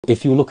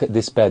If you look at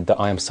this bed that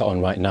I am sat on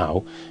right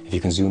now, if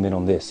you can zoom in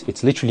on this,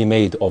 it's literally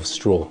made of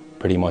straw,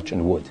 pretty much,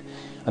 and wood.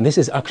 And this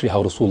is actually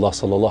how Rasulullah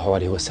sallallahu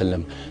alaihi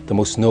wasallam, the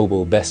most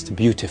noble, best,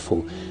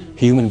 beautiful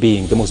human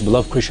being, the most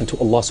beloved Christian to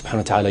Allah subhanahu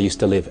wa ta'ala, used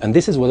to live. And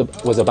this is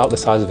what was about the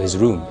size of his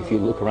room, if you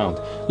look around.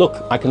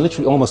 Look, I can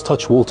literally almost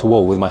touch wall to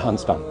wall with my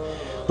handspan.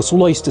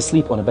 Rasulullah used to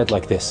sleep on a bed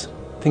like this.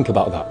 Think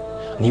about that.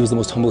 And he was the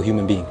most humble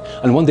human being.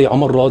 And one day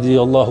Umar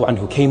radiallahu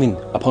anhu came in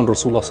upon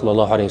Rasulullah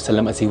sallallahu alayhi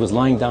wasallam as he was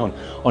lying down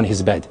on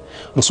his bed.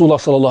 Rasulullah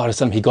sallallahu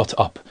alayhi wasallam, he got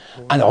up.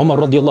 And Umar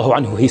radiallahu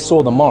anhu, he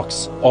saw the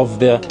marks of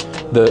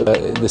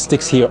the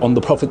sticks here on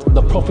the Prophet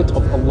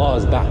of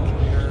Allah's back.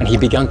 And he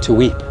began to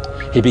weep.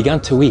 He began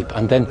to weep,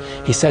 and then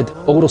he said,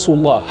 "O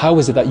Rasulullah, how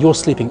is it that you're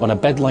sleeping on a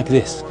bed like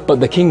this, but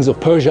the kings of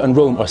Persia and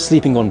Rome are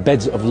sleeping on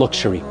beds of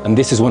luxury?" And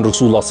this is when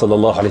Rasulullah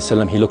sallallahu alaihi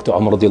wasallam, he looked at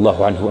Umar radiallahu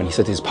anhu, and he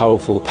said his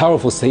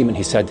powerful statement.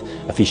 He said,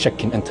 "Afi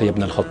shakkin anta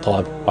ibn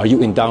al-Khattab? Are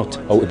you in doubt,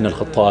 O Ibn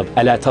al-Khattab?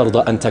 Ala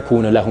tarda an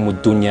takuna lahum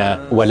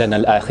ad-dunya wa lana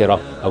al-akhirah?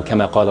 Aw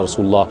kama qala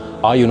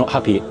Rasulullah, are you not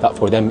happy that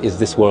for them is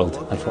this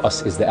world and for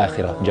us is the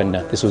akhirah,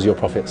 Jannah?" This was your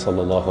Prophet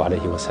sallallahu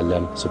alaihi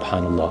wasallam.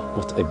 Subhanallah,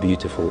 what a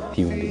beautiful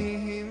human being.